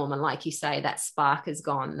the norm, and like you say, that spark is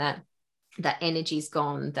gone, that energy's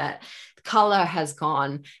gone, that color has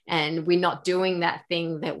gone, and we're not doing that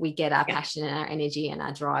thing that we get our passion and our energy and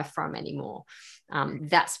our drive from anymore.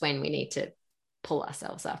 That's when we need to pull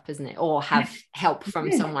ourselves up, isn't it? Or have help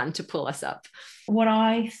from someone to pull us up. What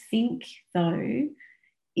I think though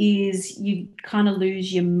is you kind of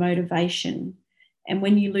lose your motivation. And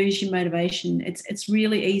when you lose your motivation, it's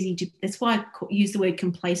really easy to, that's why I use the word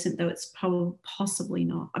complacent, though it's probably possibly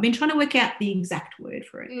not. I've been trying to work out the exact word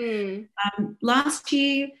for it. Last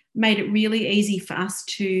year made it really easy for us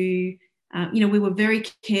to, we were very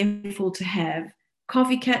careful to have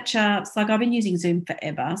coffee catch-ups. Like I've been using Zoom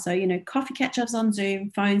forever. So, coffee catch-ups on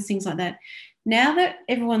Zoom, phones, things like that. Now that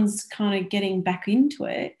everyone's kind of getting back into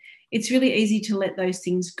it, it's really easy to let those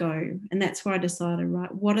things go. And that's where I decided, right,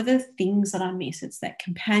 what are the things that I miss? It's that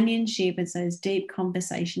companionship, it's those deep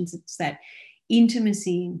conversations, it's that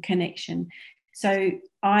intimacy and connection. So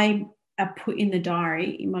I put in the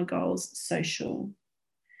diary in my goals social.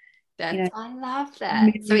 I love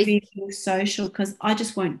that. So being social, because I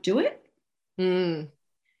just won't do it.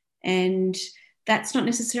 And that's not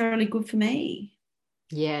necessarily good for me.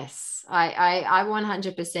 Yes, I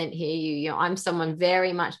 100% hear you. I'm someone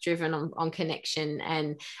very much driven on connection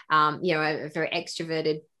and, a very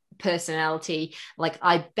extroverted personality. Like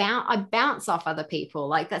I bounce off other people.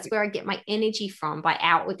 Like that's where I get my energy from, by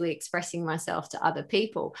outwardly expressing myself to other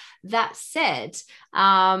people. That said,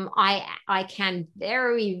 I can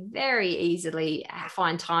very, very easily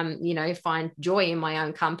find time, find joy in my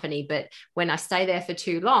own company. But when I stay there for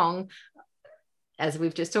too long, as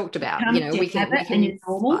we've just talked about, we can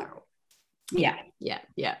spiral. Yeah.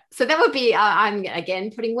 So that would be, I'm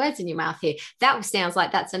again putting words in your mouth here. That sounds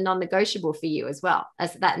like that's a non-negotiable for you as well,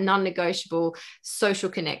 as that non-negotiable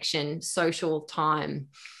social connection, social time.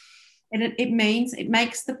 And it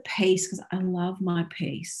makes the peace, because I love my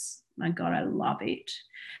peace. My God, I love it.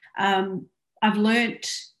 I've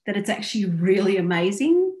learnt that it's actually really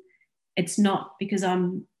amazing. It's not because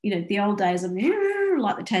I'm, the old days of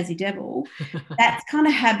like the Tassie Devil. That's kind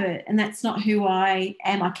of habit, and that's not who I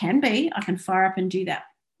am. I can be. I can fire up and do that.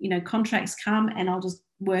 Contracts come and I'll just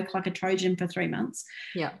work like a Trojan for 3 months.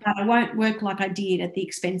 Yeah. But I won't work like I did at the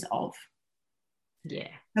expense of. Yeah.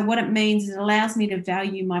 So what it means is it allows me to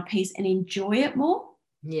value my peace and enjoy it more.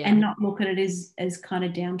 Yeah. And not look at it as kind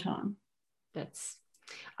of downtime.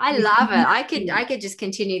 I love it. I could just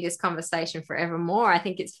continue this conversation forevermore. I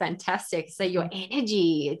think it's fantastic. So your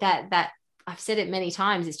energy, that I've said it many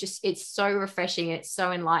times, it's so refreshing. It's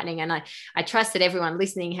so enlightening. And I trust that everyone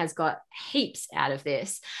listening has got heaps out of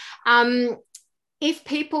this. If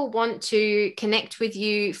people want to connect with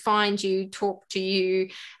you, find you, talk to you,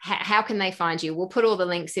 how can they find you? We'll put all the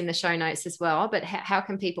links in the show notes as well, but how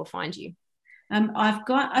can people find you?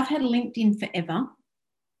 I've had LinkedIn forever.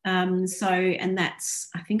 And that's,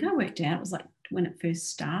 I think I worked out, it was like when it first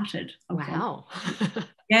started. Wow.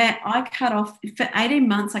 Yeah, I cut off, for 18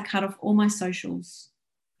 months, I cut off all my socials.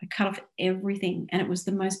 I cut off everything. And it was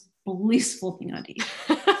the most blissful thing I did.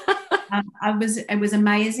 It was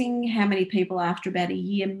amazing how many people after about a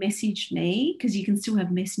year messaged me, because you can still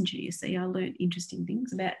have Messenger, you see. I learned interesting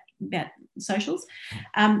things about socials,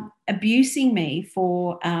 abusing me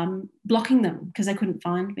for blocking them because they couldn't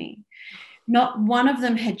find me. Not one of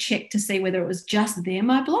them had checked to see whether it was just them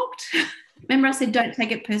I blocked. Remember I said, don't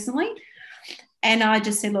take it personally. And I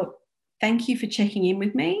just said, look, thank you for checking in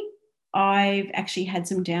with me. I've actually had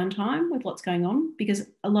some downtime with what's going on, because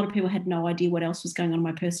a lot of people had no idea what else was going on in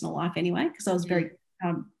my personal life anyway, because I was very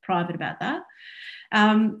private about that.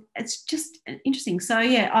 It's just interesting. So,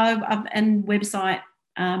 yeah, I've and website,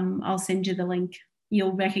 I'll send you the link.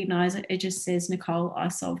 You'll recognise it. It just says, Nicole, I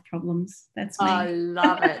solve problems. That's me. I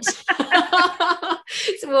love it.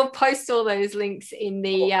 So we'll post all those links in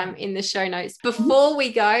the show notes. Before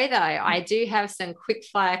we go, though, I do have some quick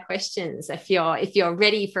fire questions. If you're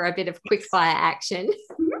ready for a bit of quick fire action.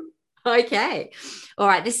 Okay. All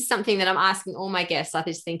right. This is something that I'm asking all my guests. I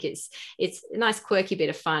just think it's a nice quirky bit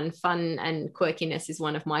of fun. Fun and quirkiness is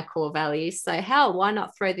one of my core values. So hell, why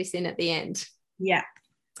not throw this in at the end? Yeah.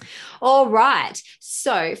 All right.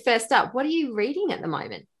 So first up, what are you reading at the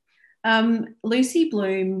moment? Lucy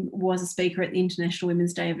Bloom was a speaker at the International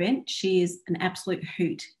Women's Day event. She is an absolute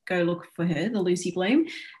hoot. Go look for her, the Lucy Bloom.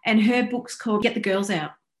 And her book's called Get the Girls Out.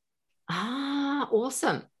 Ah,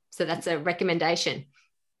 awesome. So that's a recommendation.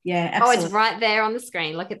 Yeah, absolutely. Oh, it's right there on the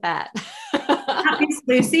screen. Look at that. It's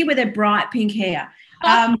Lucy with her bright pink hair.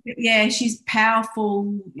 Yeah, she's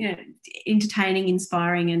powerful, entertaining,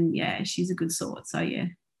 inspiring, and yeah, she's a good sort. So yeah.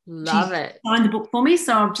 Love it. Signed the book for me,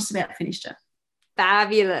 so I've just about finished it.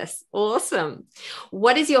 Fabulous. Awesome.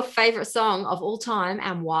 What is your favorite song of all time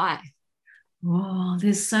and why? Oh,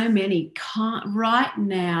 there's so many. Right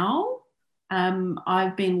now,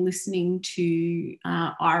 I've been listening to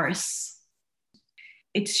Iris.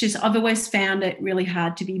 It's just, I've always found it really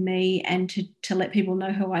hard to be me and to let people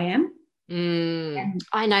know who I am.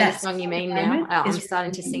 I know the song you mean now. I'm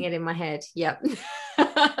starting to sing it in my head. Yep.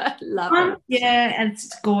 Love it. Yeah, and it's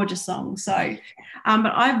a gorgeous song. So, but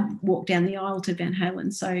I walked down the aisle to Van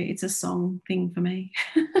Halen, so it's a song thing for me.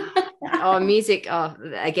 Oh, music. Oh,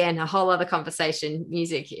 again, a whole other conversation.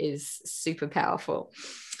 Music is super powerful.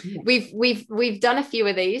 Yeah. We've done a few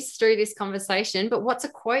of these through this conversation, but what's a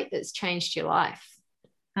quote that's changed your life?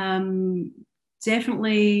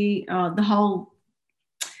 Definitely the whole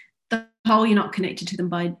you're not connected to them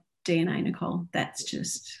by DNA, Nicole.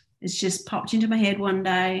 It's just popped into my head one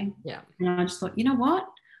day. Yeah. And I just thought, you know what?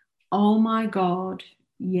 Oh my God,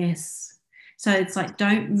 yes. So it's like,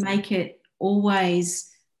 don't make it always,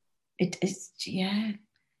 it's yeah.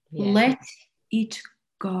 Let it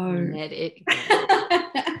go. Let it go.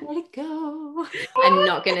 Let it go. I'm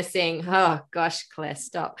not going to sing. Oh gosh, Claire,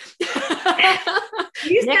 stop. You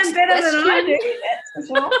sound better than I do. That's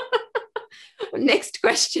for sure. Next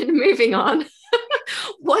question, moving on.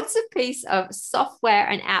 What's a piece of software,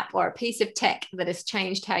 an app, or a piece of tech that has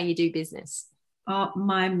changed how you do business? Oh,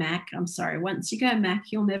 my Mac. I'm sorry. Once you go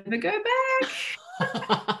Mac, you'll never go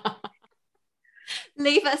back.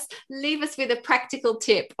 leave us with a practical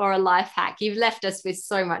tip or a life hack. You've left us with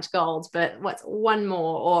so much gold, but what's one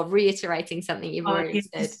more, or reiterating something you've already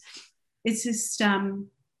said? It's just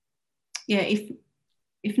yeah,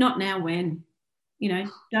 if not now, when?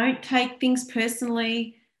 Don't take things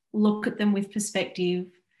personally. Look at them with perspective.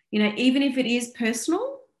 Even if it is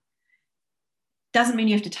personal, doesn't mean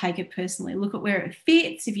you have to take it personally. Look at where it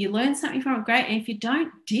fits. If you learn something from it, great. And if you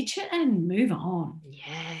don't, ditch it and move on.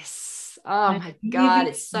 Yes. Oh my God,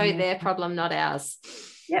 it's so their problem, not ours.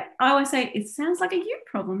 Yep. I always say it sounds like a you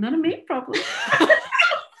problem, not a me problem.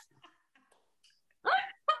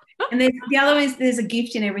 And the other is there's a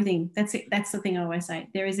gift in everything. That's it. That's the thing I always say.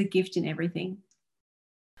 There is a gift in everything.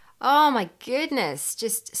 Oh my goodness,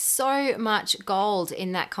 just so much gold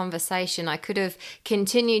in that conversation. I could have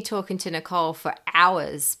continued talking to Nicole for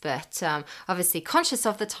hours, but obviously conscious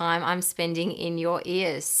of the time I'm spending in your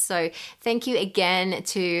ears. So thank you again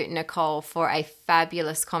to Nicole for a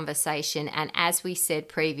fabulous conversation. And as we said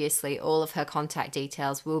previously, all of her contact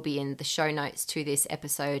details will be in the show notes to this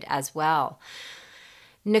episode as well.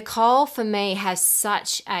 Nicole, for me, has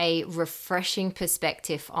such a refreshing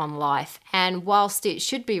perspective on life. And whilst it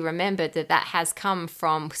should be remembered that has come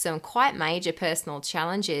from some quite major personal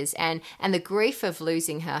challenges and the grief of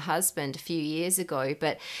losing her husband a few years ago,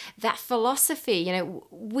 but that philosophy,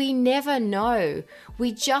 we never know.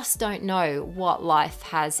 We just don't know what life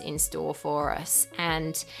has in store for us.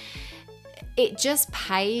 And it just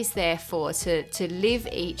pays, therefore, to live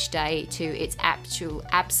each day to its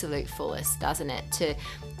absolute fullest, doesn't it?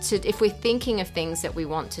 To if we're thinking of things that we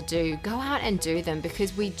want to do, go out and do them,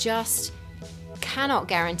 because we just cannot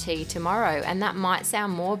guarantee tomorrow. And that might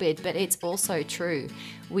sound morbid, but it's also true.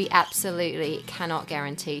 We absolutely cannot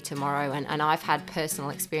guarantee tomorrow. And I've had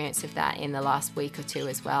personal experience of that in the last week or two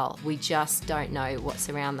as well. We just don't know what's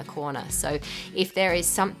around the corner. So if there is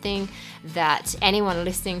something that anyone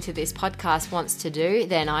listening to this podcast wants to do,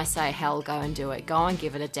 then I say, hell, go and do it. Go and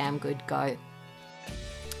give it a damn good go.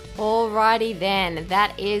 Alrighty then,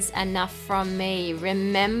 that is enough from me.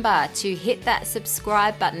 Remember to hit that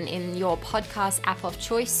subscribe button in your podcast app of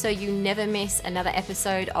choice so you never miss another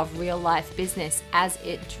episode of Real Life Business as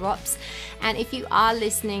it drops. And if you are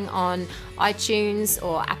listening on iTunes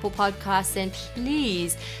or Apple Podcasts, then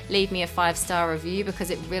please leave me a 5-star review, because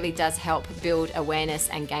it really does help build awareness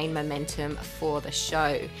and gain momentum for the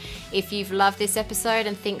show. If you've loved this episode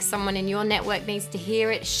and think someone in your network needs to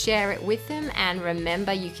hear it, share it with them. And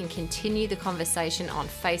remember, you can continue the conversation on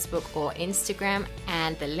Facebook or Instagram,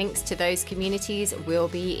 and the links to those communities will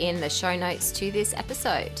be in the show notes to this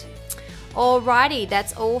episode. Alrighty,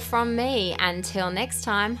 that's all from me. Until next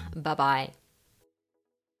time, bye-bye.